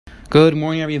Good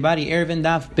morning, everybody. Erevin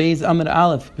Daf Beis Amud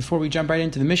Aleph. Before we jump right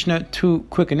into the Mishnah, two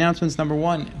quick announcements. Number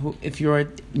one, if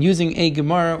you're using a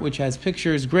Gemara which has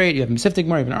pictures, great. You have Mesivta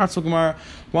Gemara, you have an Artzel Gemara,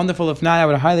 wonderful. If not, I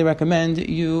would highly recommend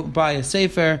you buy a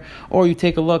Sefer or you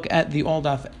take a look at the All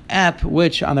Daf app,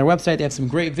 which on their website they have some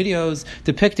great videos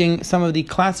depicting some of the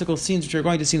classical scenes which you're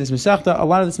going to see in this Masechta. A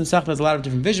lot of this Masechta has a lot of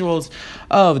different visuals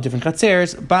of different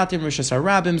Chatzeres, Batim, Rishas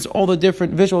HaRabbim, all the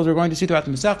different visuals we're going to see throughout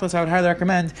the Masechta. So I would highly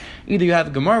recommend either you have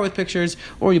a Gemara with pictures,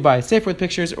 or you buy a Sefer with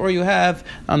pictures, or you have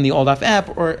on the All Daf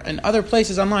app, or in other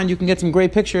places online, you can get some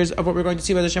great pictures of what we're going to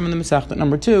see by the Hashem in the Masechta.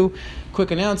 Number two, quick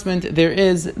announcement, there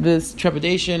is this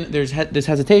trepidation, there's this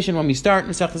hesitation when we start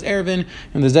Masechtas Erevin,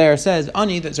 and the Zohar says,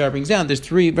 Ani, that Zohar brings down, there's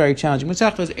three very challenging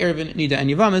Masechtas, Erevin, Nida, and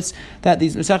Yavamis, that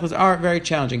these Masechtas are very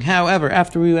challenging. However,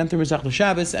 after we went through Masechtas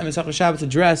Shabbos, and Masechtas Shabbos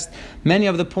addressed many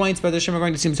of the points by the Hashem we're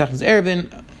going to see Masechtas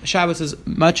Erevin, Shabbos is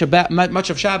much of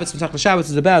Shabbos, Masechtas Shabbos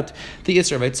is about the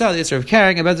Yisra of Eitzah, the Yisra of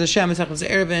carrying, and Bez Hashem, Masechtas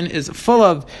Erevin is full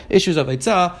of issues of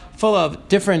Eitzah, full of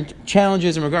different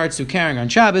challenges in regards to carrying on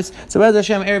Shabbos. So Bez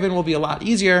Hashem, Erevin will be a lot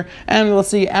easier, and we will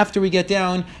see after we get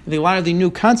down a lot of the new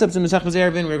concepts in Masechtas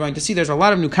Erevin. We're going to see there's a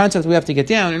lot of new concepts we have to get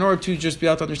down in order to just be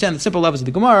able to understand the simple levels of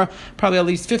the Gemara. Probably at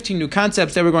least 15 new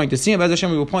concepts that we're going to see, and Bez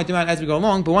Hashem, we will point them out as we go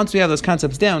along. But once we have those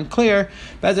concepts down clear,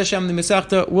 Bez Hashem, the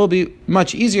Masechta will be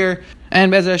much easier. And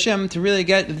Bez Hashem, to really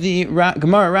get the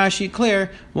Gemara Rashi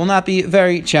clear will not be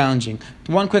very challenging.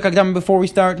 One quick akdama before we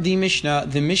start the Mishnah.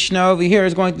 The Mishnah over here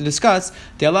is going to discuss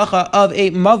the halacha of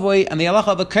a mavoi and the halacha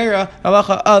of a kaira, the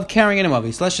halacha of carrying in a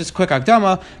mavoi. So let's just quick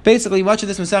akdama. Basically, much of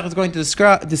this Masech is going to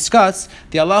discuss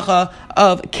the halacha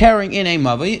of carrying in a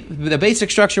mavoi. The basic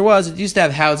structure was it used to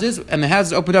have houses, and the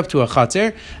houses opened up to a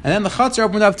chatzer, and then the chatzer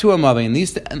opened up to a mavoi.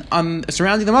 And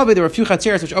surrounding the mavoi, there were a few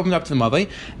chatzeres which opened up to the mavoi.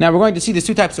 Now we're going to see the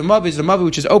two types of mavoi. The mavoi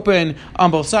which is open on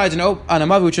both sides, and on a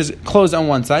mavoi which is closed on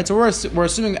one side. So we're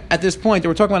assuming at this point that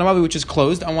we're talking about a mavoi which is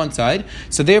closed on one side.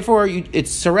 So therefore,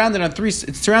 it's surrounded on three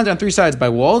sides by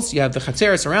walls. You have the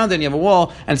chatzer surrounded, and you have a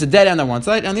wall, and it's a dead end on one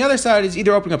side. And the other side is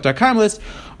either opening up to a karmelis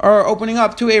or opening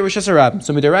up to a rishas harabim.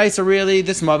 So midiraisa, really,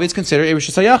 this mavoi is considered a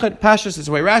rishas hayachid. Pashas is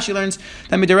the way Rashi learns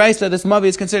that midiraisa, this mavoi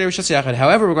is considered a rishas hayachid.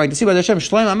 However, we're going to see by the Hashem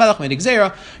Shloim HaMelech made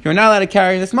gzeira. You're not allowed to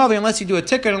carry this mavoi unless you do a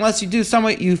tikkun, unless you do some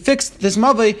way you fix this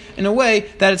mavoi in a way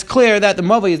that it's clear that the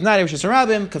mavoi is not a rishas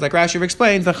harabim, because like Rashi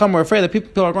explains, the Chum were afraid that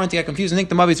people are going to get confused and think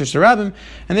the mavoi is rishas harabim,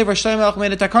 and therefore Shloim HaMelech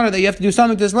made a takana that you have to do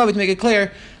something to this mavoi to make it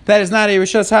clear that is not a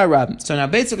rishas harabim. So now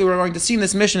basically we're going to see in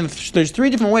this mission there's three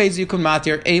different ways you can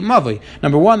matir a mavoi.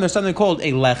 Number one, there's something called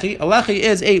a lechi. A lechi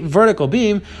is a vertical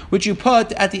beam which you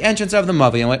put at the entrance of the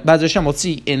mavoi. And what Bez Hashem will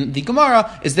see in the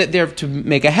Gemara is that there to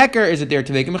make a heker, is it there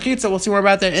to make a mechitza? We'll see more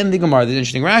about that in the Gemara. There's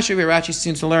interesting Rashi. Rashi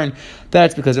seems to learn that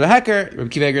it's because of a heker. Rabbi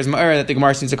Akiva is ma'or that the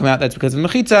Gemara seems to come out that's because of a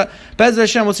mechitza. Bez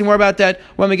Hashem, we'll see more about that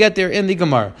when we get there in the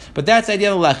Gemara. But that's the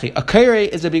idea of a lechi. A kairei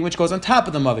is a beam which goes on top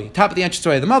of the mavoi, top of the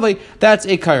entranceway of the mavoi. That's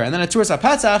a kairei. And then a tzuras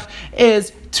hapatzach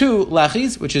is two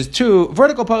lechis, which is two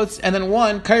vertical posts, and then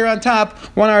one kaira on top,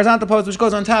 one horizontal post, which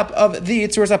goes on top of the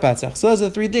tzuras hapatzach. So those are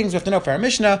the three things we have to know for our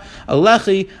Mishnah: a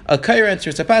lechi, a kaira, and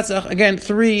tzuras hapatzach. Again,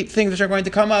 three things which are going to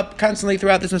come up constantly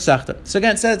throughout this Masechta. So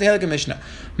again, it says the Halakha Mishnah: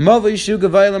 mavoi shu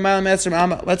gavay l'malam esrim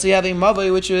amma. Let's say you have a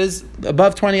mavoi which is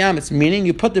above 20 amas, meaning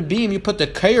you put the beam, you put the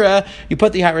kaira, you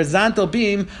put the horizontal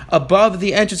beam above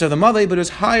the entrance of the mavoi, but it was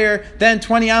higher than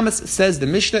 20 amas. Says the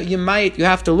Mishnah, you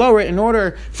have to lower it in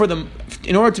order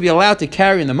to be allowed to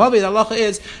carry in the mavoi. The halacha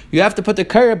is you have to put the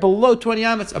kaira below 20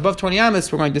 amas, above 20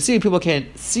 amas. We're going to see people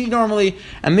can't see normally,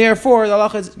 and therefore the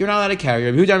halacha is you're not allowed to carry.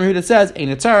 Rabbi Yehuda says ein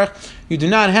tzarich, you do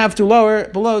not have to lower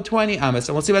below 20 amas.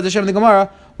 And we'll see about the Shem in the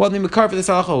Gemara what the makar for this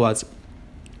halacha was.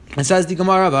 It says the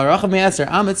Gemara,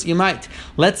 you might.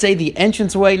 Let's say the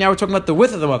entranceway, now we're talking about the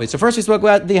width of the mavoi. So first we spoke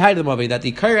about the height of the mavoi, that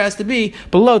the kaira has to be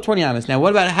below 20 amas. Now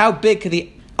what about how big could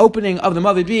the opening of the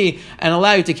mavoi be and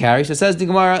allow you to carry? So it says the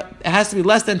Gemara, it has to be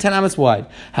less than 10 amas wide.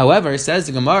 However, it says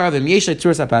the Gemara, however,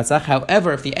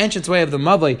 if the entranceway of the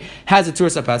mavoi has a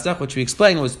tzuras hapatzach, which we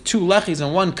explained was two lechis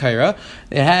and one kaira,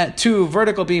 it had two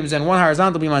vertical beams and one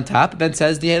horizontal beam on top, then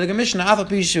says the Halakha Mishnah,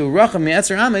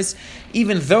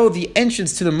 even though the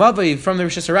entrance to the mavoi from the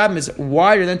rishas harabim is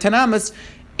wider than 10 amas,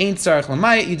 ain't tzarich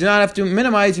l'mayit. You do not have to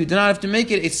minimize. You do not have to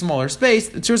make it a smaller space.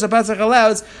 The tzuras hapatzach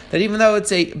allows that even though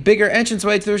it's a bigger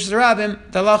entranceway to the rishas harabim,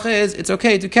 the halacha is it's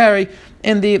okay to carry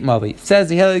in the mavoi. Says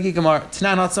the Halakha Gemara.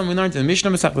 Tanan not something we learned in the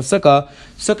Mishnah Masechta Sukkah.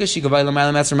 Sukkah shigavay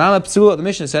l'maylam esrim amma psula. The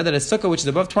Mishnah said that a sukkah which is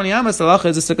above 20 amas, the halacha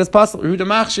is a sukkah's possible. Ruda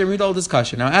machshir, read all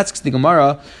discussion. Now asks the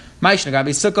Gemara, Ma'ishna Gabi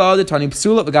Sukkah, the Tani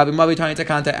Psula, the Gabi Mavi Tani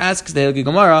Takanta asks the Hilgi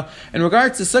Gemara. In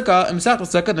regards to Sukkah, in Masechta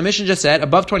Sukkah, the Mishnah just said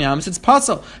above 20 amas it's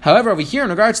possible. However, over here in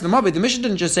regards to the Mavi, the Mishnah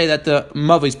didn't just say that the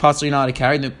Mavi is possible, you're not to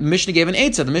carry. The Mishnah gave an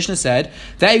eitzah. The Mishnah said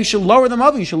that you should lower the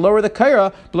Mavi, you should lower the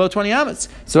Kaira below 20 amas.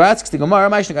 So asks the Gemara,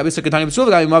 Ma'ishna Gabi Sukkah Tani Psula,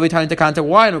 Gabi Mavi Tani Takanta.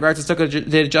 Why in regards to Sukkah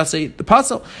did it just say the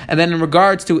possible? And then in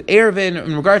regards to Erevin,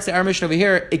 in regards to our Mishnah over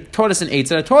here, it taught us an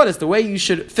eitzah. It taught us the way you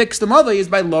should fix the Mavi is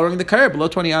by lowering the Kaira below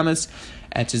 20 amas.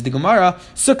 Answers the Gemara,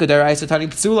 Sukkah deraisa tani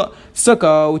psula.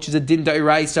 Sukkah, which is a din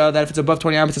deraisa, that if it's above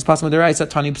 20 amas, it's possible deraisa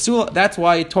tani psula. That's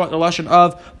why it taught the lashon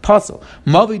of pasul.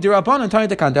 Mavi derabanan tani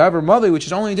tekanta. However, mavi, which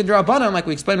is only a din derabanan, like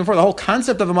we explained before, the whole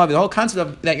concept of a mavi, the whole concept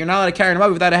of that you're not allowed to carry a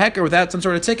mavi without a hecker, without some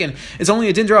sort of tikkun, is only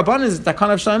a din derabanan, is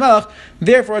takana of Shalom Melech.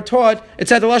 Therefore, it taught, it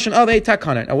said the lashon of a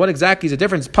takana. Now, what exactly is the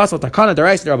difference? Pasul takana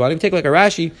deraisa derabanan. If you take like a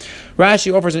Rashi,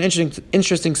 Rashi offers an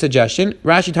interesting suggestion.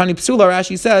 Rashi tani psula.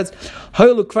 Rashi says,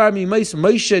 Haylu kvar mi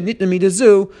Moshe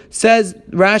nitnamidazu, says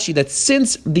Rashi that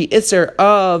since the Isser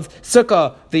of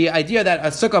Sukkah, the idea that a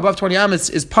Sukkah above 20 amas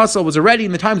is pasul was already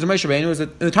in the times of Moshe Rabbeinu, it was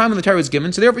at the time when the Torah was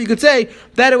given, so therefore you could say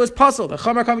that it was pasul. The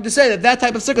Chomar coming to say that that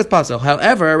type of Sukkah is pasul.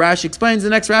 However, Rashi explains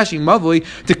the next Rashi, Mavui,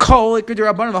 the Kol,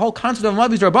 the whole concept of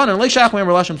Mavi is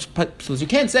Rabbanan, you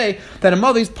can't say that a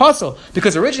Mavi is pasul,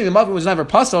 because originally the Mavi was never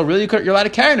pasul, really you're allowed to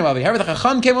carry a Mavi. However, the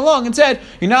Chacham came along and said,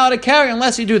 you're not allowed to carry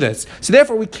unless you do this. So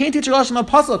therefore we can't teach a lashon of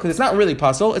pasul, because it's not really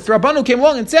pasul. It's the Rabban who came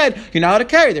along and said, you're not allowed to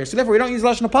carry there. So therefore we don't use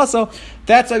lashon of pasul.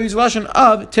 That's why we use lashon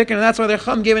of tikkun, and that's why the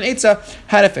Chacham gave an eitzah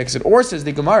how to fix it. Or says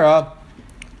the Gemara,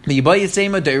 really,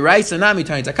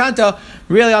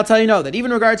 I'll tell you no, that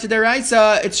even in regards to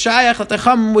deraisa, it's shayach that the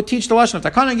Chacham would teach the lashon of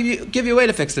takana, give you a way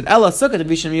to fix it. Ella sukkah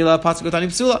divishin mila pasuk tani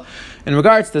psula. In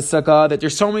regards to sukkah, that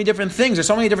there's so many different things, there's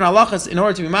so many different halachas in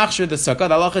order to be machshir the sukkah.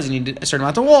 The halachas, you need a certain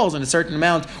amount of walls and a certain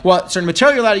amount, certain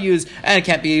material you're allowed to use, and it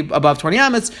can't be above 20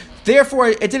 amas. Therefore,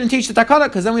 it didn't teach the takana,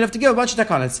 because then we'd have to give a bunch of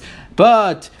takanas.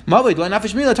 But Mavi,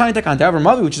 however,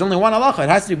 Mavi, which is only one halacha, it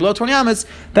has to be below 20 amas.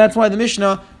 That's why the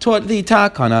Mishnah taught the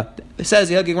takana. It says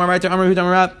says the Gemara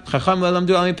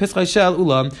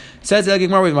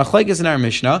with machlekes in our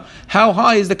Mishnah. How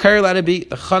high is the kair allowed to be?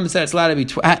 The Chacham said it's allowed to be.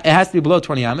 It has to be below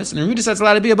 20 amas, and the Rehuda says it's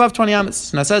allowed to be above 20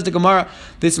 amas. Now says the Gemara,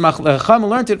 this Chacham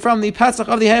learned it from the Pesach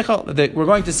of the Heichal. That we're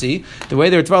going to see the way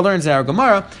the Ritva learns in our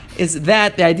Gemara is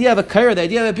that the idea of a kair, the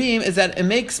idea of a beam, is that it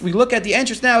makes we look at the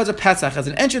entrance now as a Pesach, as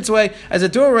an entranceway, as a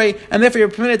doorway, and therefore you're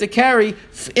permitted to carry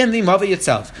in the Mavi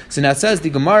itself. So now says the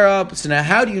Gemara. So now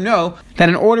how do you know that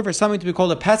in order for something to be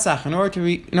called a Pesach, in order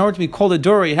to be called a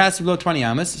doorway, it has to be below 20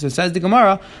 amas? So it says the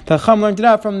Gemara, the Chacham learned it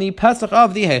out from the Pesach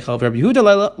of the Heichal. Rabbi Yehuda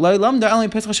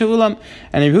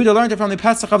and Rabbi Yehuda learned it from the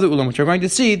Pesach of the Ulam, which we're going to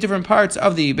see different parts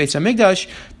of the Beis Hamikdash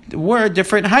were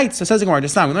different heights. So it says the Gemara,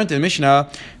 we learned in the Mishnah,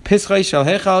 Pischei Shel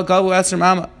Heichal Gavu Esr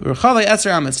Amma, Rechavei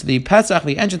Esr Amas. The Pesach,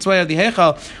 the entranceway of the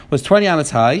Heichal, was 20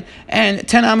 amas high and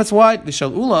 10 amas wide. The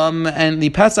Shel Ulam, and the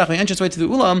Pesach, the entranceway to the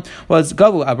Ulam, was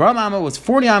Gavu Abram Amma, was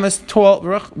 40 amas tall,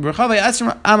 Rechavei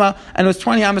Esr Amma, and was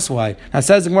 20 amas wide. Now it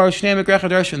says the Gemara, Shnei Mekrech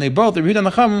Hadrash, and they both, the Rehuda and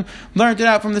the Chacham, learned it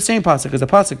out from the same pasuk, because the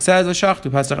pasuk says the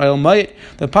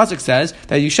pasuk says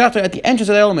that you shachtu at the entrance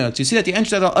of the Eil Mayit. So you see that the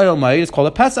entrance of the Eil Mayit is called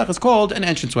a Pesach, is called an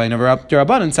entranceway. And the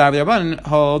Rabbanan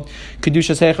hold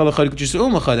Kedushas Heichal Lechad, Kedushas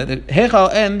Ulam Lechad. The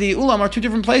Heichal and the Ulam are two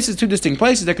different places, two distinct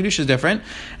places. Their Kedusha is different,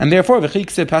 and therefore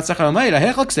V'chik said Pesach Eil Mayit.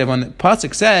 Heichal said when the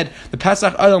pasuk said the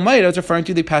Pesach Eil Mayit, it was referring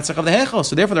to the Pesach of the Heichal.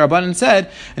 So therefore the Rabbanan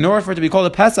said in order for it to be called a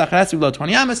Pesach, it has to be below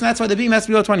 20 amas, and that's why the beam has to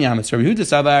be below 20 amas. Rabbi Yehuda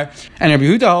Savar, and Rabbi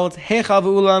Yehuda holds Heichal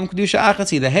v'Ulam Kedusha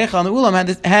Achasi. The Heichal and the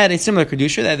Ulam had a similar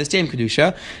Kedusha, they had the same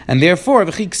Kedusha, and therefore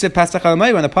V'chik said Pesach Eil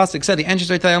Mayit, when the pasuk said the entrance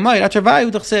right to the Eil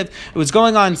Mayit, it was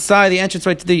going on inside the entrance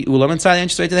right to the Ulam, inside the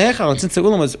entrance right to the Heichal, and since the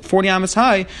Ulam was 40 amas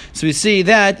high, so we see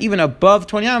that even above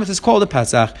 20 amas is called a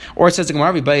Pesach. Or it says the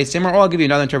Gemara, or I'll give you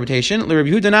another interpretation.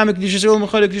 Really,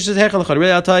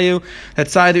 I'll tell you that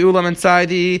side the Ulam and side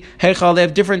the Heichal, they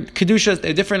have different Kedushas, they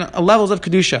have different levels of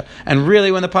Kedusha. And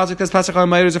really, when the pasuk says Pesach Eil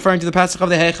Mayit, is referring to the Pesach of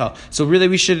the Heichal. So really,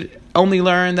 we should only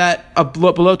learn that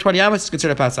below 20 amas is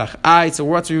considered a Pesach. So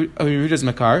what's Rehuda's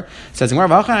Makar? It says,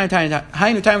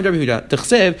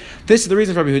 this is the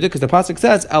reason for Rabbi Yehuda, because the pasuk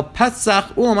says Al Pesach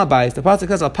Ulam Abayis. The pasuk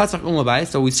says Al Pesach Ulam Abayis.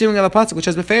 So we see we have a pasuk which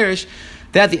has beferish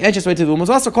that the entrance way to the Ulam was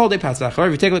also called a Pesach. However,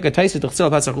 if you take a look at Taisa T'chsil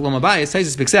Pesach Ulam Abayis, Taisa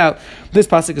speaks out this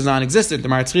pasuk is non-existent. The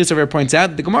Maharatz over points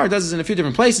out that the Gemara does this in a few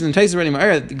different places, and Taisa already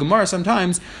that the Gemara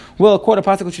sometimes will quote a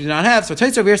pasuk which we do not have. So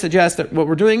Taisa over here suggests that what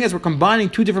we're doing is we're combining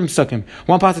two different psukim.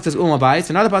 One pasuk says ulam abayis.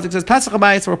 Another pasuk says Pesach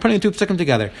abayis. So we're putting the two psukim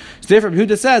together. So therefore,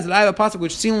 Yehuda says that I have a pasuk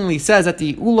which seemingly says that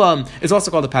the ulam is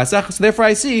also called a Pesach. So therefore,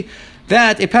 I see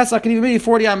that a Pesach can even be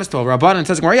 40 amas tall. Rabbanan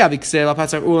says,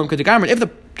 if the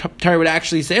Torah would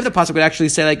actually say, if the pasuk would actually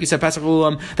say, like you said, Pesach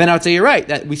ulam, then I would say you're right.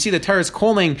 That we see the Torah is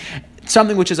calling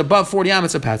something which is above 40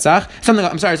 amas of Pesach, something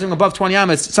above 20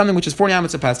 amas, something which is 40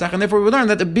 amas of Pesach, and therefore we would learn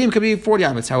that the beam could be 40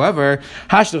 amas. However,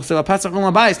 Hashduch says Pesach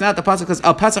ulam abayis, not the pasuk says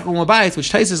Al Pesach ulam abayis,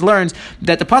 which Taisus learns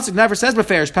that the pasuk never says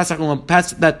beferish Pesach ulam,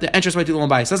 that the entrance way to ulam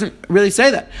abayis doesn't really say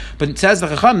that, but it says the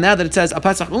Chacham now that it says Al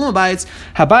Pesach ulam abayis,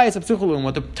 habayis apsuchul ulam.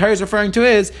 What the Torah is referring to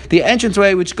is the entrance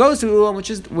way which goes to ulam,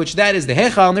 which that is the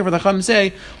hechal, and therefore the Chacham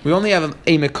say we only have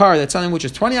a mekar that something which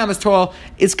is 20 amas tall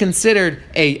is considered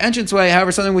a entrance way.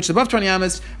 However, something which is above 20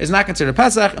 amas is not considered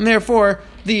Pesach, and therefore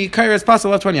the kaira is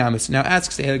possible of 20 amas. Now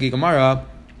asks the Helgi Gemara,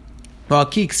 well,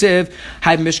 Ki Ksiv,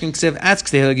 Haib Mishkan Ksiv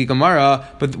asks the Helgi Gemara,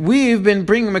 but we've been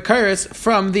bringing mekaris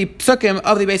from the psukim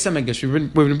of the Beis HaMikdash.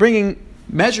 We've been bringing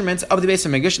measurements of the Beis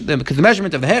HaMikdash, because the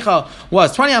measurement of the Hechal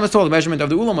was 20 amas tall, the measurement of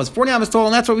the Ulam was 40 amas tall,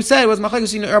 and that's what we said was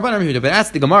Machlekes Rabbanan Yehuda. But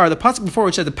asked the Gemara, the pasuk before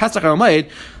which said the Pesach HaOmeid,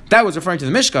 that was referring to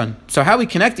the Mishkan. So how are we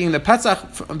connecting the Pesach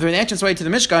from the entrance way to the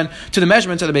Mishkan to the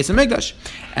measurements of the Beis HaMikdash?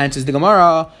 And says the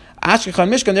Gemara, Ashkechan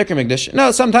Mishkan Dirkei Mikdash.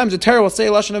 No, sometimes the Torah will say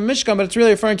lashon of Mishkan, but it's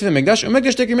really referring to the Mikdash.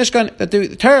 Mikdash Dirkei Mishkan. That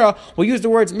the Torah will use the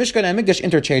words Mishkan and Mikdash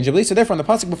interchangeably. So therefore, in the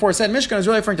pasuk before it said Mishkan is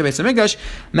really referring to Beis HaMikdash,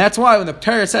 and that's why when the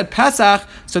Torah said Pesach,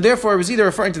 so therefore it was either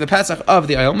referring to the Pesach of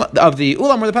the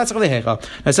Ulam or the Pesach of the Hechal.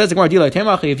 Now it says the Gemara Dilay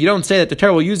Temachi. If you don't say that the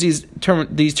Torah will use these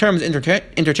terms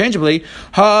interchangeably,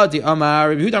 Ha di Amar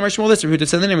Rabbi Yehuda Amar Shmuel. This Rabbi Yehuda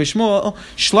said the name of Shmuel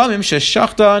Shlamim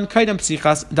sheshachtan kaidam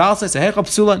psichas dal says a Hechal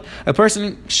psulan. A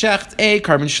person shecht a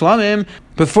carbon shlamim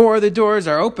before the doors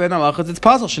are open, it's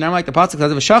possible. Shenam, like the pasuk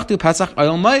says, "V'shachtu Pesach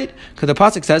Oyel Moed," because the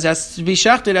pasuk says it has to be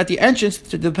shachted at the entrance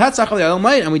to the Pesach of the Oyel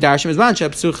Moed, and we darshim izman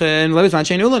shepsuchen levizman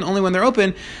shein ulan only when they're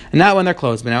open and not when they're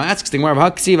closed. But now asks the Gemara,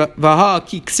 that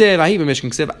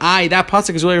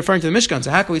pasuk is really referring to the Mishkan. So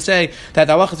how can we say that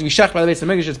the halachas to be shacht by the Beis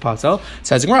HaMikdash is possible?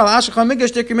 Says the Gemara, "Ashkechan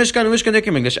Mikdash Dirkei Mishkan and Mishkan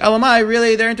Dirkei Mikdash." Elamai,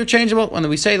 really, they're interchangeable. When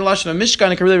we say the lashon of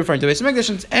Mishkan, it can really refer to the Beis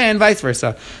HaMikdash and vice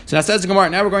versa. So now says the Gemara,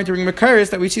 now we're going to bring mekaris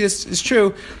that we see this is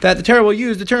true, that the Torah will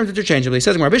use the terms interchangeably. It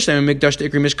says,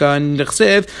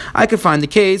 I could find the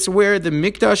case where the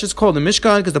Mikdash is called the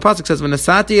Mishkan, because the pasuk says,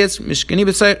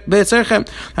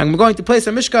 I'm going to place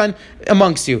a Mishkan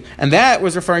amongst you. And that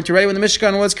was referring to right when the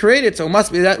Mishkan was created, so it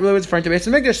must be that really was referring to Beis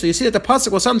HaMikdash. So you see that the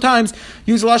pasuk will sometimes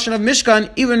use the lashon of Mishkan,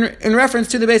 even in reference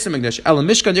to the Beis HaMikdash.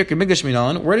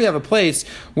 Where do you have a place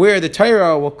where the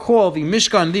Torah will call the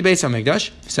Mishkan the Beis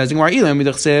HaMikdash? It says,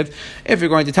 if you're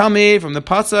going to tell me from the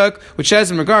pasuk, which says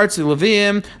in regards to the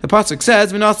Leviim, the pasuk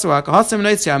says,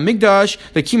 Migdash,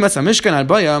 the Kimas HaMishkan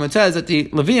Ad-Bayam. It says that the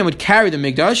Leviim would carry the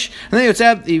Migdash, and then you would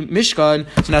have the Mishkan.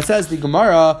 So now it says the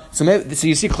Gemara, so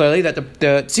you see clearly that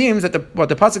it seems that what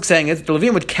the pasuk is saying is that the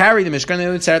Leviim would carry the Mishkan, and they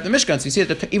would set up the Mishkan. So you see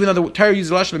that even though the Torah uses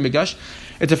the lashon of Migdash,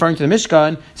 it's referring to the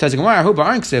Mishkan. It says the Gemara,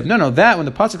 no, that when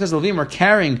the pasuk says the Leviim were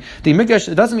carrying the Migdash,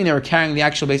 it doesn't mean they were carrying the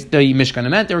actual base, the Mishkan. It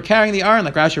meant they were carrying the Aron,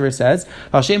 like Rashi says.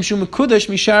 The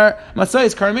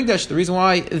reason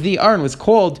why the Aron was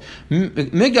called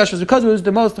Migdash was because it was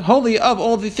the most holy of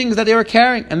all the things that they were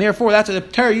carrying, and therefore that's why the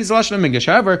Torah used the lashon of Migdash.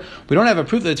 However, we don't have a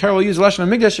proof that the Torah will use the lashon of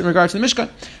Migdash in regards to the Mishkan.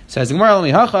 Says the Gemara,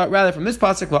 rather from this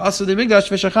pasuk, the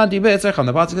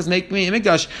pasuk says, make me a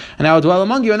Migdash, and I will dwell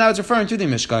among you, and that was referring to the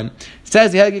Mishkan.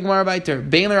 Says the Helgi Gemara Baiter,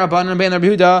 Bein Rabbanan, Bein Rabbi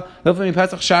Yehuda, Lefumi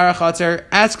Pesach Shara Chatzer.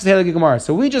 Asks the Helgi Gemara.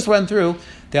 So we just went through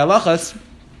the halachas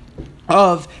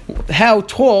of how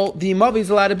tall the mavi is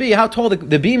allowed to be, how tall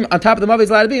the beam on top of the mavi is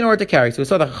allowed to be in order to carry. So we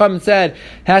saw the Chacham said it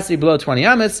has to be below 20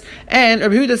 amas, and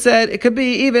Rabbi Yehuda said it could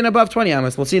be even above 20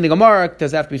 amas. We'll see in the Gemara,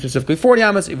 does it have to be specifically 40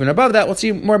 amas, even above that. We'll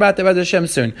see more about the Hashem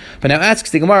soon. But now asks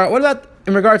the Gemara, what about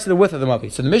in regards to the width of the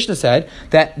mavi? So the Mishnah said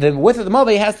that the width of the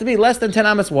mavi has to be less than 10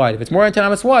 amas wide. If it's more than 10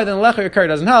 amas wide, then the lecher yakar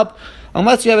doesn't help,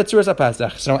 unless you have a tzuras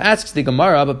HaPesach. So now asks the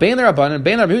Gemara, but Bein Rabbanan,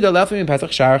 Bein Rabbi Yehuda, Lefumi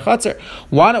Pesach Shar Chatzer.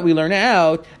 Why don't we learn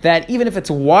out that even if it's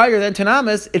wider than 10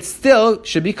 amas, it still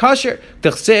should be kosher?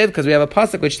 Because we have a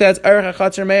pasuk which says, we have a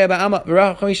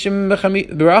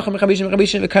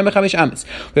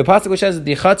pasuk which says that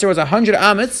the Chatzer was 100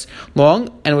 amas long,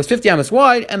 and it was 50 amas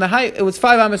wide, and the height, it was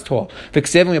 5 amas tall. We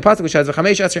have a pasuk which says, so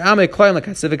now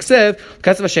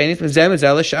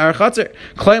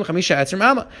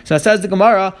says the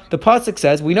Gemara, the pasuk pasuk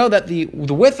says, we know that the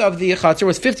width of the chatzar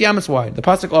was 50 amas wide. The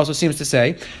pasuk also seems to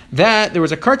say that there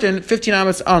was a curtain 15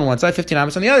 amas on one side, 15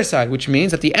 amas on the other side, which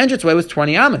means that the entranceway was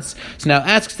 20 amas. So now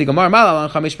asks the Gemara,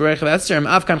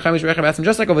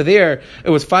 just like over there, it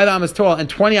was 5 amas tall and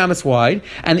 20 amas wide,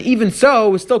 and even so,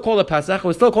 it was still called a pasach, it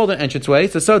was still called an entranceway.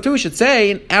 So too we should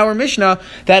say in our Mishnah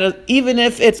that even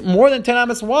if it's more than 10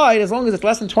 amas wide, as long as it's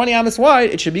less than 20 amas wide,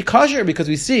 it should be kosher, because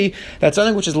we see that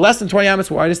something which is less than 20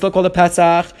 amas wide is still called a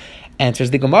pasach.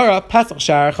 Answers the Gemara, Pesach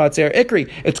Shar Chatzer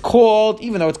Ikri. It's called,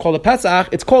 even though it's called a Pesach,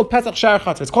 it's called Pesach Shar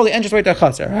Chatzer. It's called the entranceway to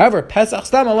Chatzer. However, Pesach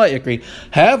Stam Ala Ikri.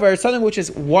 However, something which is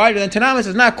wider than 10 amas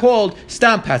is not called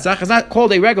Stam Pesach. It's not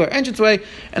called a regular entranceway,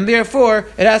 and therefore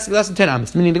it has to be less than 10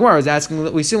 amas. Meaning the Gemara is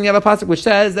asking, we see we have a pasuk which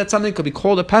says that something could be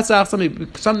called a Pesach,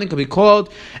 something could be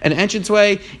called an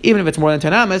entranceway, even if it's more than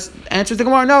 10 amas. Answers the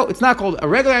Gemara, no, it's not called a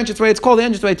regular entranceway. It's called the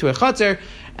entranceway to a Chatzer.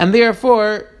 And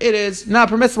therefore, it is not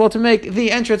permissible to make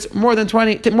the entrance more than 10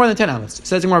 amas.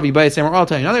 Says Gemara, we're all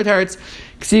telling other teretz.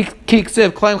 When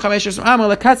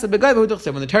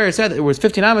the Torah said that it was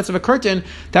 15 amas of a curtain,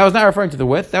 that was not referring to the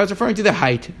width, that was referring to the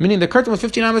height. Meaning the curtain was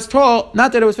 15 amas tall,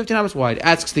 not that it was 15 amas wide.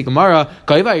 Asks the Gemara,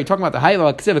 you're talking about the height.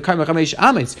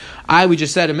 We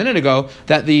just said a minute ago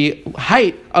that the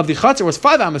height of the chatzar was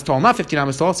 5 amas tall, not 15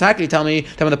 amas tall. So how can you tell me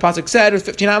that when the pasuk said it was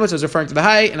 15 amas, it was referring to the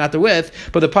height and not the width?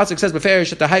 But the pasuk says beferish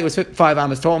that the height was 5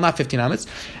 amas tall, not 15 amas.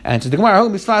 And so the Gemara,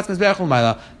 that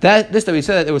we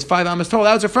said that it was 5 amas tall,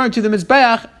 that was referring to the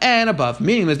mizbeach and above,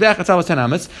 meaning the mizbeach itself was 10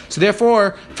 amas. So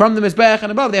therefore, from the mizbeach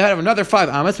and above, they have another 5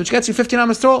 amas, which gets you 15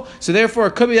 amas tall. So therefore,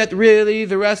 it could be that really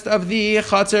the rest of the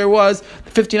chatzar was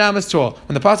 15 amas tall.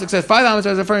 When the pasuk says 5 amas, it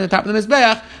was referring to the top of the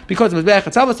mizbeach, because the mizbeach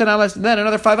itself was 10 amas, and then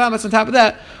another 5 amas on top of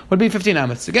that would be 15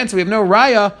 amas. Again, so we have no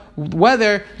raya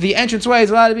whether the entranceway is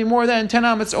allowed to be more than 10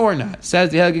 amas or not. Says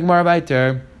the Helgig Gemara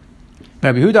Baiter.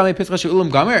 Rabbi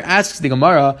Yehuda asks the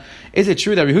Gemara, is it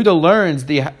true that Rabbi Yehuda learns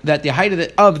that the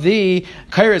height of the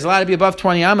kair is allowed to be above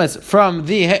 20 amas from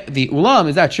the ulam?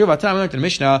 Is that true? We learned in the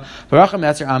Mishnah,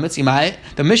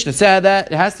 the Mishnah said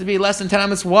that it has to be less than 10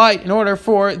 amas wide in order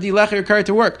for the lecher kair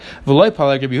to work. And Rabbi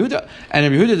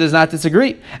Yehuda does not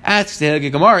disagree. Asks the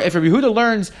Gemara, if Rabbi Yehuda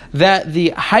learns that the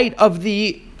height of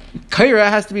the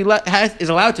kaira is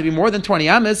allowed to be more than 20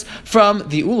 amas from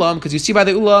the ulam, because you see by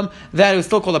the ulam that it was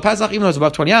still called a pasach even though it was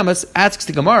above 20 amas. Asks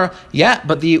the Gemara, yeah,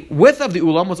 but the width of the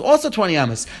ulam was also 20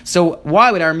 amas. So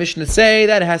why would our Mishnah say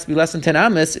that it has to be less than 10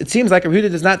 amas? It seems like Rabbi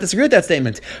Yehuda does not disagree with that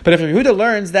statement. But if Rabbi Yehuda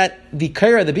learns that the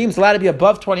kaira, the beam, is allowed to be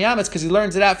above 20 amas because he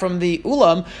learns it out from the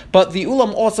ulam, but the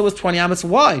ulam also was 20 amas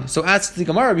wide. So asks the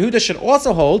Gemara, Rabbi Yehuda should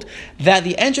also hold that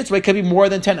the entranceway could be more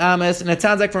than 10 amas, and it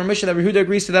sounds like from a Mishnah that Rabbi Yehuda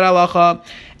agrees to that halacha.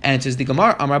 Answers the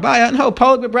Gemara, Amar Abaya, no,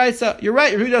 Polig b'Braisa. You're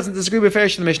right, Rabbi Yehuda doesn't disagree with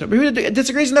Farish in the Mishnah. Rabbi Yehuda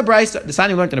disagrees in the Braisa. The sign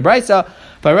we learned in the Braisa,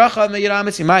 Baracha me'yir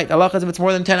amas yimait. Allah says if it's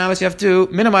more than 10 amas, you have to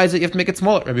minimize it, you have to make it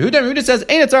smaller. Rabbi Yehuda says,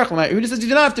 ain't it tzarech l'mayit. Rabbi Yehuda says you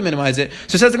don't have to minimize it.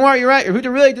 So says the Gemara, you're right, Rabbi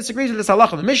Yehuda really disagrees with this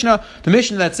halacha of the Mishnah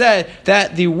that said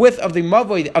that the width of the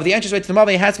mavoi, of the entranceway to the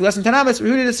mavoi has to be less than 10 amas.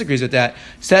 Rabbi Yehuda disagrees with that.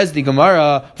 Says the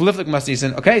Gemara, V'liflik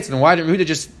masisen. Okay, so then why didn't Rabbi Yehuda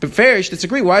just Farish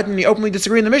disagree? Why didn't he openly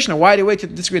disagree in the Mishnah? Why did he wait to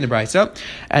disagree in the Braisa?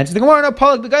 And so the Gemara, no,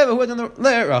 Polig b'Gaiva, who was on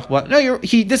the no,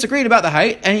 he disagreed about the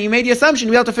height, and he made the assumption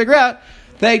to be able to figure out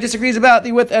that he disagrees about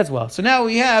the width as well. So now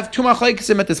we have two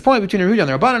machleksim at this point between Rabbi Yehuda and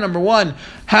the Rabbanan. Number one,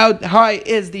 how high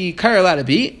is the kair allowed to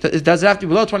be? Does it have to be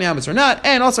below 20 amas or not?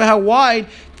 And also, how wide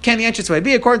can the entranceway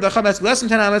be? According to the Chavetz, less than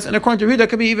 10 amas, and according to Rabbi Yehuda, it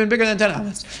could be even bigger than 10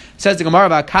 amas. Says the Gemara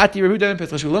about Kati Rabbi Yehuda and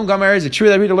Pesach Ulam Gamer. Is it true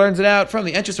that Rabbi Yehuda learns it out from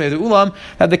the entranceway of the Ulam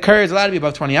that the kair is allowed to be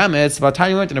above 20 amas? About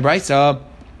time you learned in the Braisa.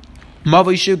 Allah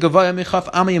says if you have a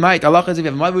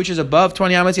mavoi which is above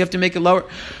 20 amas, you have to make it lower.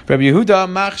 Rabbi Yehuda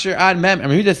machshir ad mem.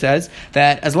 And Rabbi Yehuda says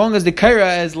that as long as the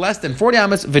kaira is less than 40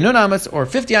 amas, v'nun amas, or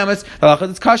 50 amas, Allah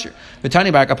is kosher.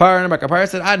 V'tani bar kapar, and bar kapar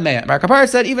said ad mea. Bar kapar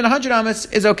said even 100 amas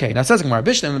is okay. Now says Gemara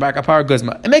Bishlam, bar kapar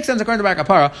guzma. It makes sense according to bar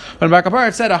kapara. When bar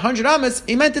kapar said 100 amas,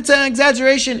 he meant it's an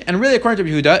exaggeration. And really, according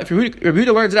to Rabbi Yehuda, if Rabbi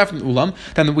Yehuda learns it out from the ulam,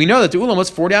 then we know that the ulam was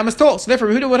 40 amas tall. So therefore,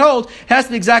 Rabbi Yehuda would hold it has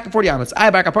to be exactly 40 amas.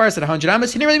 Bar kapar said 100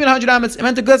 amas. He didn't really mean 100 amas. It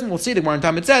meant the guzma. We'll see the Gemara in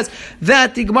time. It says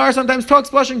that the Gemara sometimes talks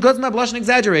blushing guzma, blushing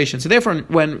exaggeration. So therefore,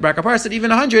 when Bar Kapar said even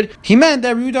 100, he meant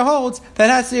that Rabbi Yehuda holds that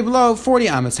has to be below 40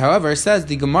 amas. However, says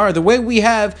the Gemara, the way we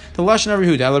have the lashon of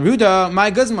Rabbi Yehuda,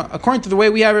 my guzma, according to the way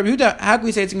we have Rabbi Yehuda, how can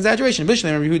we say it's an exaggeration?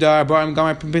 Bishleim Rabbi Yehuda, Abraham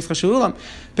Gamar Pesach Shulam.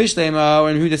 Bishleim,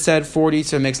 when Rabbi Yehuda said 40,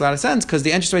 so it makes a lot of sense because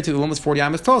the entranceway to the ulam was 40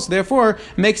 amas tall. So therefore,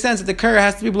 it makes sense that the kair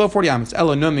has to be below 40 amas.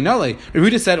 Elo no minole. Rabbi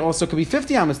Yehuda said also could be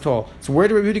 50 amas tall. So where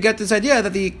did Rabbi Yehuda get this idea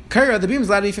that the kair kaira, the beam is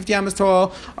allowed to be 50 amas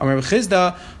tall. Amar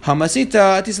Chizda,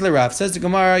 Hamasita, Atisle Rav. Says the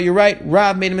Gemara, you're right,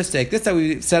 Rav made a mistake. This is how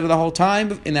we said it the whole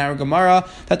time in our Gemara,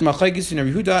 that the Machlekes in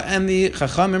Yehuda and the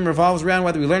Chachamim revolves around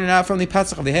whether we learn it out from the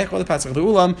Pasach of the Hechel or the Pasach of the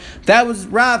Ulam. That was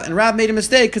Rav, and Rav made a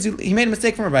mistake because he made a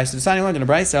mistake from a Brisa. The Sani learned in a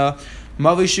Brisa. The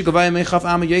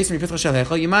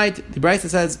Brisa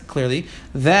says clearly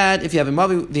that if you have a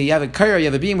mavi, you have a kaira, you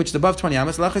have a beam which is above 20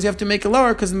 amas, you have to make it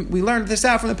lower because we learned this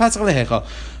out from the Pasach of the Hechel.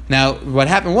 Now, what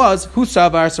happened was,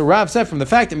 so Rav said from the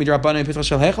fact that Midrabanan and Pitzal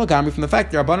Shel Hechel Gamri, from the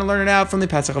fact that Rabbanan learned it out from the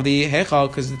Pasach of the Hechel,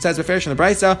 because it says Beferish in the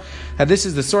Brisa that this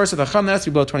is the source of the Chum that has to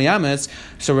be below 20 amas.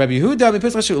 So Rabbi Yehuda and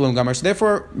Pitzal Shel Ulam Gamri. So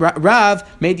therefore, Rav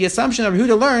made the assumption that Rabbi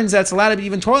Yehuda learns that it's allowed to be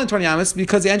even taller than 20 amas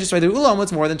because the entrance by the Ulam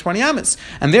was more than 20 amas,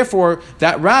 and therefore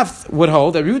that Rav would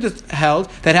hold that Rabbi Yehuda held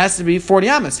that has to be 40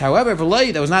 amas. However,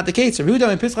 that was not the case. Rabbi Yehuda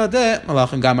and Pitzal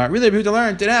Malachim Gamri. Really, Rabbi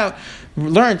Yehuda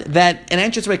learned that an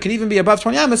entranceway could even be above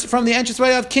 20 amas from the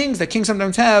entranceway of kings. That kings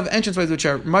sometimes have entranceways which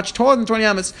are much taller than 20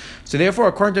 amas. So therefore,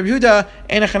 according to Yehuda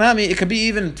and Echanami, it could be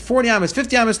even 40 amas,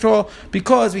 50 amas tall,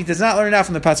 because he does not learn it out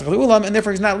from the Pasach of the Ulam, and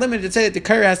therefore he's not limited to say that the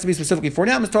kaira has to be specifically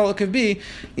 40 amas tall. It could be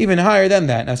even higher than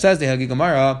that. Now says the Hagi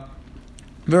Gemara,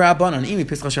 if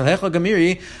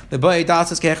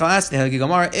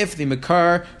the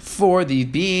makar for the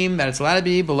beam that it's allowed to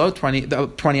be below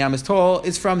 20 amas tall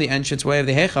is from the entranceway of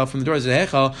the hechel, from the doors of the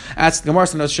hechel, asks the Gemara,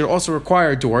 so it should also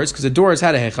require doors, because the doors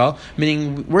had a hechel,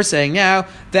 meaning we're saying now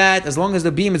that as long as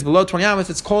the beam is below 20 amas,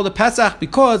 it's called a Pesach,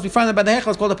 because we find that by the hechel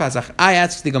it's called a Pesach. I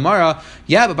asked the Gemara,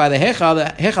 yeah, but by the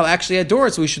hechel actually had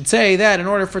doors, so we should say that in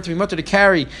order for it to be mutter to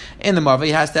carry in the mavi,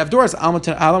 it has to have doors. We learned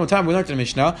in the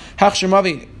Mishnah,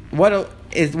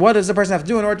 what does the person have to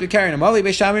do in order to carry a mavi?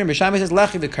 Beishami says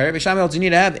lechi the kair. Beishami holds you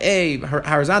need to have a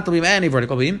horizontal beam and a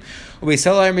vertical beam.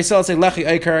 Beisel say lechi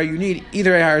eikar. You need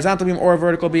either a horizontal beam or a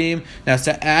vertical beam. Now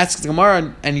asks the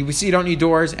Gemara, and we see you don't need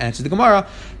doors. Answers the Gemara.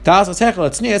 Says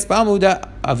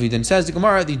the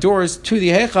Gemara, the doors to the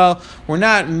hechel were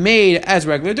not made as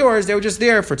regular doors. They were just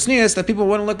there for tznius, that people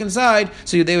wouldn't look inside,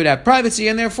 so they would have privacy,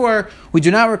 and therefore we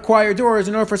do not require doors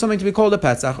in order for something to be called a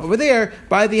Pesach. Over there,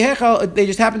 by the hechel, they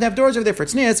just happen to have doors over there for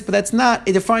tznius, but that's not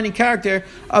a defining character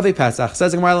of a Pesach.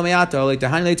 Says the Gemara, like the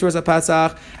Hanei tours of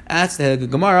Pesach. Asks the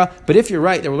Gemara, but if you're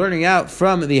right that we're learning out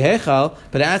from the hechel,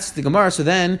 but asks the Gemara, so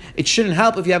then it shouldn't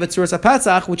help if you have a tzuras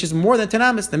Pesach, which is more than 10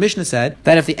 amas. The Mishnah said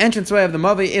that if the entranceway of the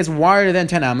mavi is wider than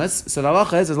 10 amas, so the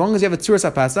halacha is, as long as you have a tzuras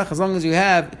Pesach, as long as you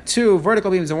have two vertical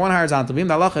beams and one horizontal beam,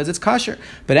 the halacha is it's kosher.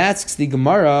 But asks the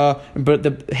Gemara, but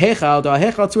the hechel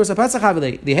tzuras Pesach,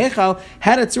 the hechel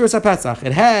had a tzuras Pesach.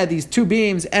 It had these two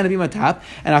beams and a beam on top,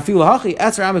 and afilu hachi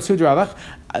esr amas hudravach.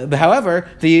 However,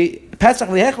 the Pesach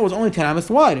of the Hechel was only 10 amas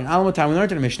wide. In Alamatam, we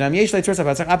learned in the Mishnah, the Mishnah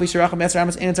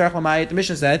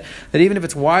said that even if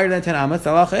it's wider than 10 amas, the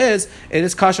halacha is, it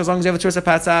is kosher as long as you have a Tzuras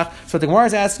Pesach. So what the Gemara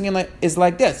is asking is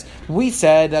like this. We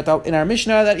said that in our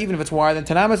Mishnah that even if it's wider than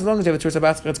 10 amas, as long as you have a Tzuras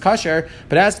Pesach, it's kosher.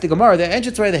 But as the Gemara, the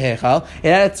entranceway of the Hechel,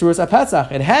 it had a Tzuras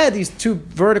Pesach. It had these two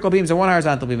vertical beams and one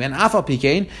horizontal beam. And Afal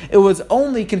Pikein, it was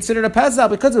only considered a Pesach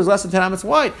because it was less than 10 amas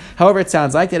wide. However, it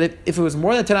sounds like that if it was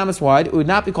more than 10 amas wide, it would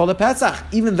not be called a Pesach,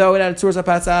 even though it had a Tzuras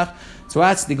Pesach. So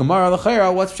that's the Gemara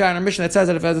L'Chera. What's the Mishnah that says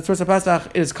that if it has a Tzuras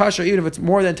Pesach, it is kosher even if it's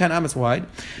more than 10 amas wide?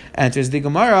 Answers the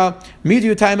Gemara,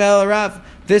 Midu Taimel Rav.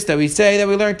 This that we say that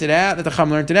we learned it out, that the Chum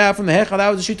learned it out from the Hechel, that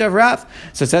was the Shita of Rav.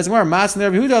 So it says Gemara, Mas and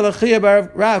Rav Yehuda L'Chia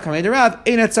Bar Rav Kamei Rav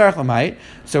Einat Tzarech L'Mayit.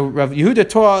 So Rav Yehuda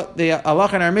taught the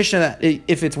halacha in our Mishnah that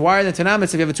if it's wider than 10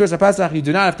 amas, if you have a Tzuras Pesach, you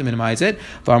do not have to minimize it.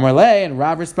 V'Amar Lei, and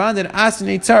Rav responded,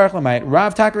 Asni Tzarech L'Mayit.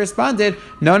 Rav Taka responded,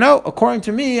 no. According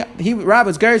to me, Rav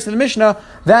was garish in the Mishnah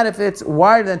that if it's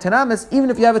wider than 10 amas, even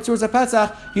if you have a Tzuras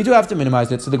Pesach, you do have to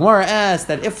minimize it. So the Gemara asked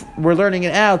that if we're learning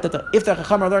it out, that if the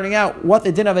Chacham are learning out what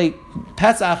the din of a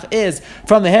Pesach is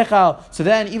from the Hechel, so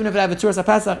then even if it have a Tzuras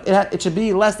Pesach, it should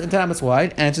be less than 10 amas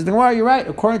wide. And to the Gemara, you're right.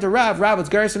 According to Rav was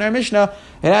garish in our Mishnah,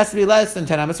 it has to be less than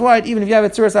 10 amas wide, even if you have a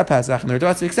Tzuras Pesach. And the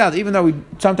Rav speaks out, even though we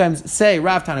sometimes say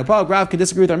Rav Tanupal, Rav could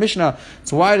disagree with our Mishnah.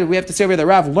 So why do we have to say over that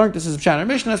Rav learned this is Pshat in our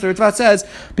Mishnah? So the Rav says,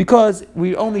 because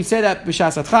we only say that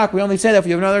b'shas atchak, we only say that if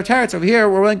you have another teretz. Over here,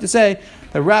 we're willing to say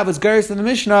that Rav was garish in the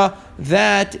Mishnah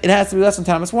that it has to be less than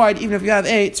 10 amas wide, even if you have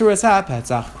a Tzuras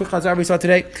Pesach. Quick chazar we saw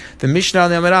today. The Mishnah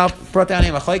on the Amidal brought down a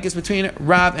machlekes between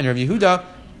Rav and Rav Yehuda,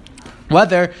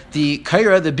 whether the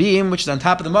kaira, the beam, which is on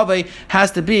top of the mavei,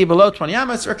 has to be below 20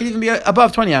 amas or it can even be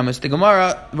above 20 amas. The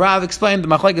Gemara, Rav explained the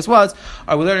machlekes was,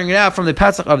 are we learning it out from the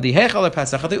Pesach of the Hechel or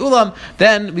Pesach of the Ulam?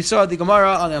 Then we saw the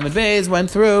Gemara on the Amid Beis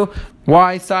went through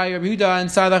why Sai Rav Yehuda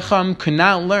and Sai Chum could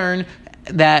not learn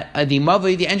that the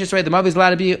mavi, the entranceway of the mavi is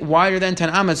allowed to be wider than 10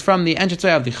 amas from the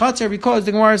entranceway of the chatzar, because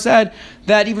the Gemara said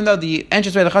that even though the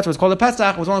entranceway of the chatzar was called a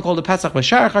Pesach, it was only called a Pesach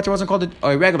b'shar chatzar, wasn't called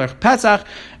a regular Pesach,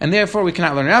 and therefore we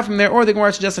cannot learn it out from there. Or the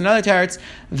Gemara suggests another teretz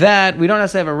that we don't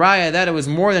necessarily have a raya that it was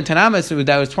more than 10 amas,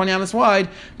 that was 20 amas wide,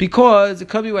 because it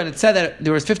could be when it said that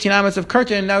there was 15 amas of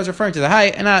curtain, that was referring to the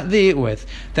height and not the width.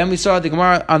 Then we saw the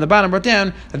Gemara on the bottom brought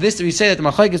down that this, we say that the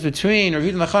machlekes between Rav Yehuda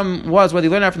and Chacham was whether he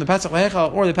learned out from the Pesach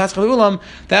Lehechal or the Pesach Le'ulam.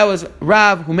 That was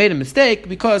Rav who made a mistake,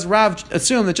 because Rav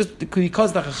assumed that just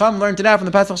because the Chacham learned it out from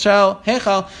the Pesach Shel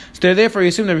Hechal, so therefore he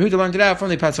assumed that Rav Yehuda learned it out from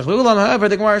the Pesach Le'ulam. However,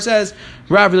 the Gemara says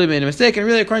Rav really made a mistake, and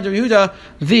really according to Rav Yehuda,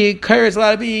 the kair is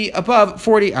allowed to be above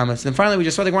 40 amas. And finally, we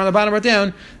just saw the Gemara on the bottom brought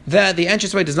down that the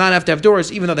entranceway does not have to have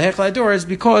doors, even though the Hechal had doors,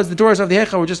 because the doors of the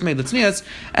Hechal were just made litznias,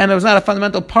 and it was not a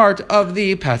fundamental part of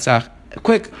the Pesach. A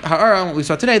quick ha'ara on what we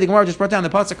saw today, the Gemara just brought down the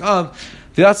pasuk of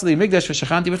the Asli Migdash for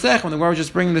Shachanti B'tzech, when the Gemara was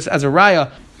just bringing this as a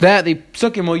raya that the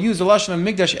psukim will use the lashon of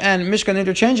Migdash and Mishkan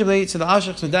interchangeably. So the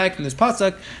Ashach Medaik from this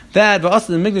pasuk that the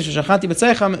Asli Migdash for Shachanti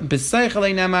B'tzecham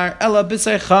B'seichel Namar Ella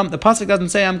B'seicham. The pasuk doesn't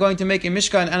say I'm going to make a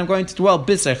Mishkan and I'm going to dwell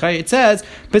B'seichai. It says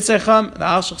B'seicham. The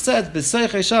Ashach says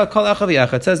B'seichai Shah Kol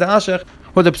Achav. It says the Ashach.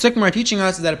 What the Psukim are teaching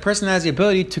us is that a person has the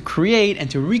ability to create and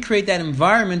to recreate that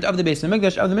environment of the Beis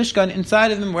Hamikdash, of the Mishkan,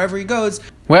 inside of them, wherever he goes,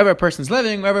 wherever a person's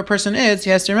living, wherever a person is. He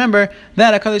has to remember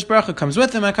that HaKadosh Baruch Hu comes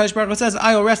with him. HaKadosh Baruch Hu says,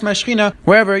 I will rest my Shekhinah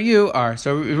wherever you are.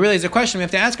 So it really is a question we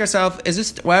have to ask ourselves, is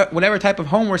this, whatever type of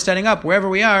home we're setting up, wherever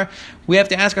we are, we have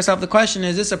to ask ourselves the question,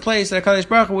 is this a place that HaKadosh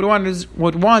Baruch Hu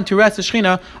would want to rest the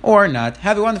Shekhinah or not?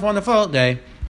 Have a wonderful, wonderful day.